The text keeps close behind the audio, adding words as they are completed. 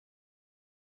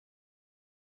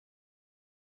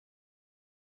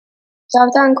So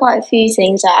I've done quite a few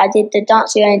things. I did the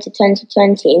Dance Going into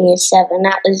 2020 in Year 7.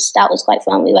 That was quite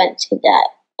fun. We went to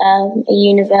a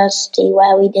university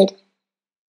where we did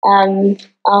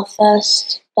our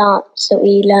first dance that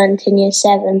we learned in Year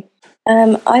 7.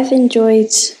 I've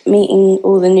enjoyed meeting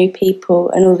all the new people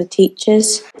and all the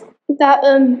teachers. That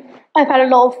I've had a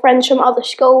lot of friends from other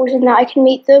schools and that I can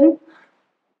meet them,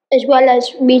 as well as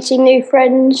meeting new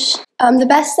friends. The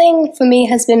best thing for me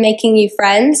has been making new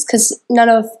friends, because none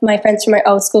of my friends from my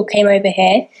old school came over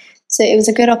here. So it was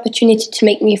a good opportunity to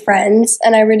make new friends,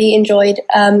 and I really enjoyed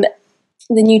the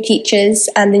new teachers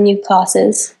and the new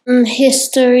classes.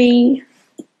 History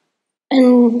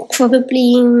and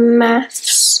probably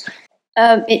maths.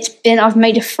 I've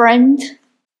made a friend.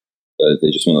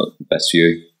 They just want the best for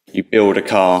you. You build a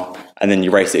car and then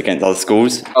you race it against other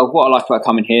schools. What I like about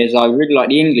coming here is I really like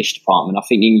the English department. I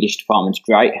think the English department's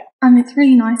great. And it's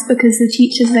really nice because the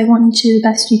teachers, they want you to do the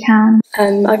best you can.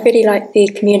 I really like the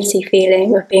community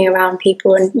feeling of being around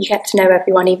people, and you get to know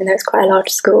everyone even though it's quite a large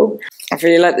school. I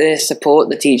really like the support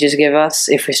the teachers give us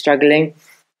if we're struggling,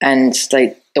 and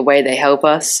like the way they help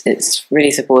us. It's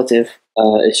really supportive.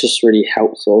 It's just really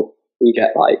helpful. You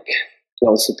get like a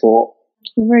lot of support.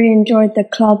 I really enjoyed the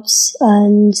clubs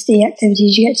and the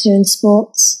activities you get to do in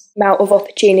sports. The amount of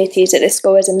opportunities at this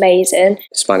school is amazing.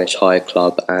 Spanish High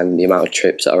Club and the amount of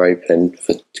trips that are open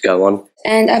to go on.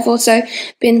 And I've also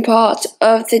been part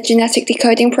of the genetic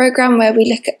decoding program, where we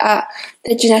look at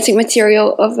the genetic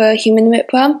material of a human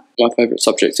whipworm. My favourite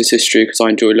subject is history because I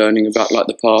enjoy learning about like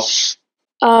the past.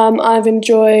 I've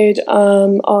enjoyed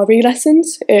our RE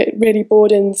lessons. It really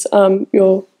broadens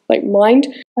your mind.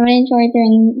 I really enjoy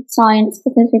doing science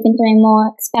because we've been doing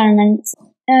more experiments.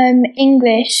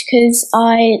 English because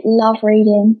I love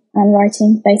reading and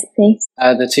writing, basically.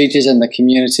 The teachers and the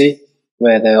community,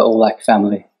 where they're all like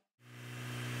family.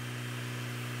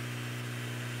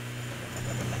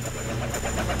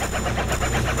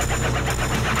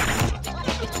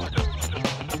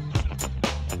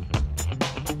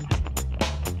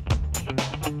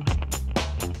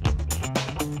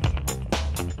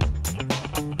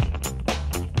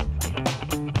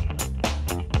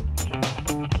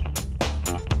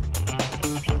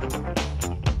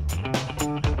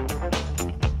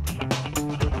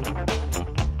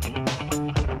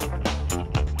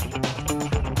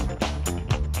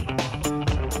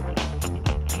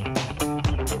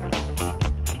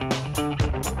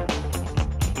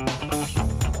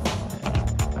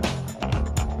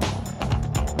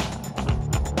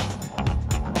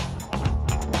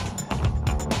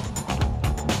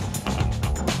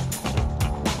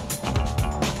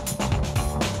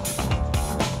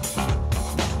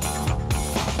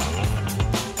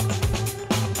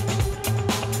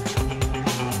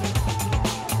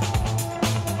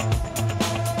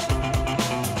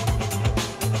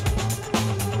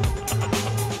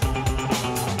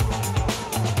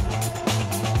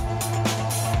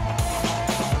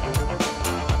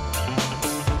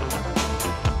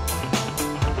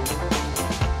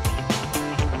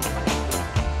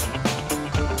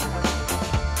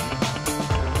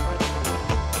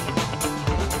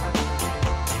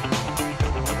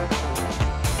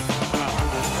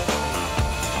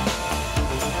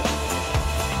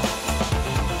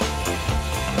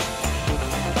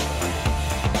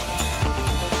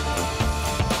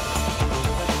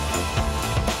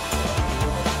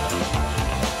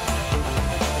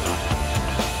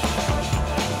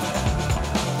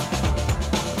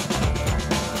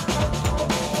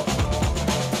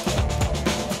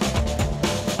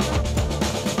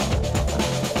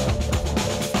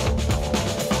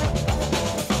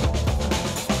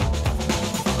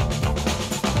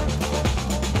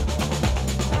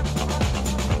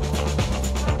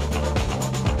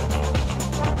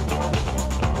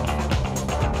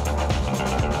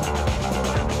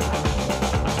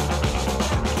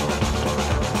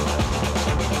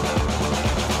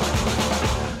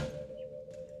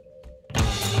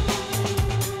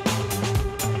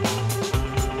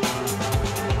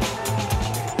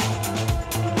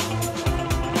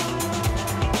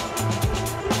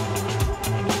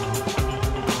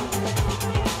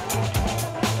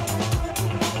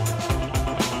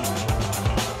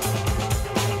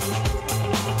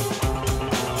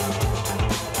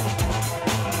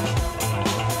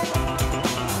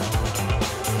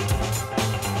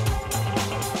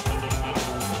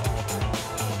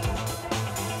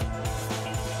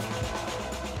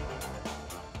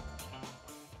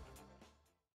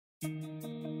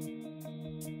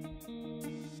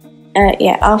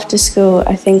 After school,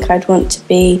 I think I'd want to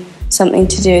be something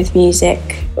to do with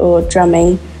music or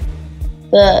drumming.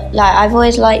 But I've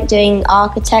always liked doing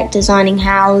architect, designing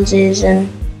houses and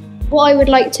What I would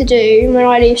like to do when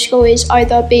I leave school is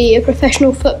either be a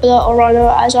professional footballer or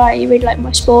runner, as I really like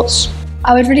my sports.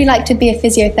 I would really like to be a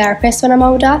physiotherapist when I'm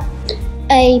older.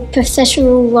 A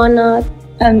professional runner.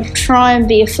 Try and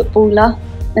be a footballer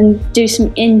and do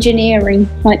some engineering,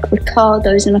 like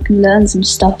Ricardo's, and I can learn some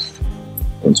stuff.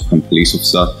 I want to become a police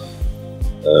officer,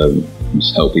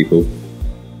 just help people.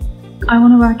 I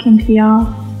want to work in PR,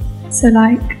 so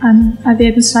like I'd be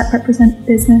able to like represent the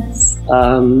business.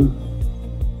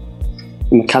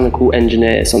 Mechanical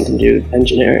engineer, something to do with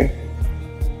engineering.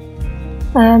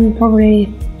 Probably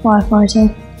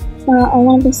firefighter. I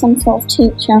want to be some sort of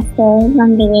teacher for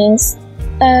younger years.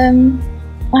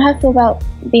 I have thought about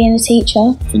being a teacher.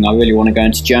 I think I really want to go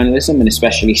into journalism, and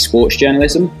especially sports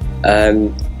journalism.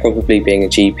 Probably being a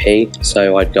GP,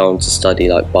 so I'd go on to study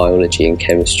like biology and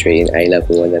chemistry in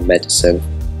A-level and then medicine.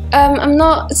 I'm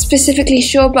not specifically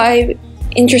sure, but I'm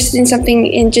interested in something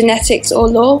in genetics or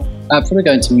law. I'd probably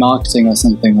go into marketing or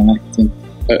something like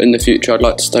that. In the future, I'd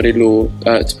like to study law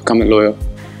to become a lawyer.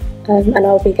 And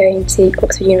I'll be going to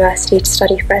Oxford University to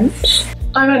study French.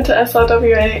 I went to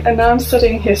SRWA and now I'm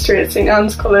studying history at St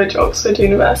Anne's College, Oxford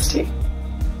University.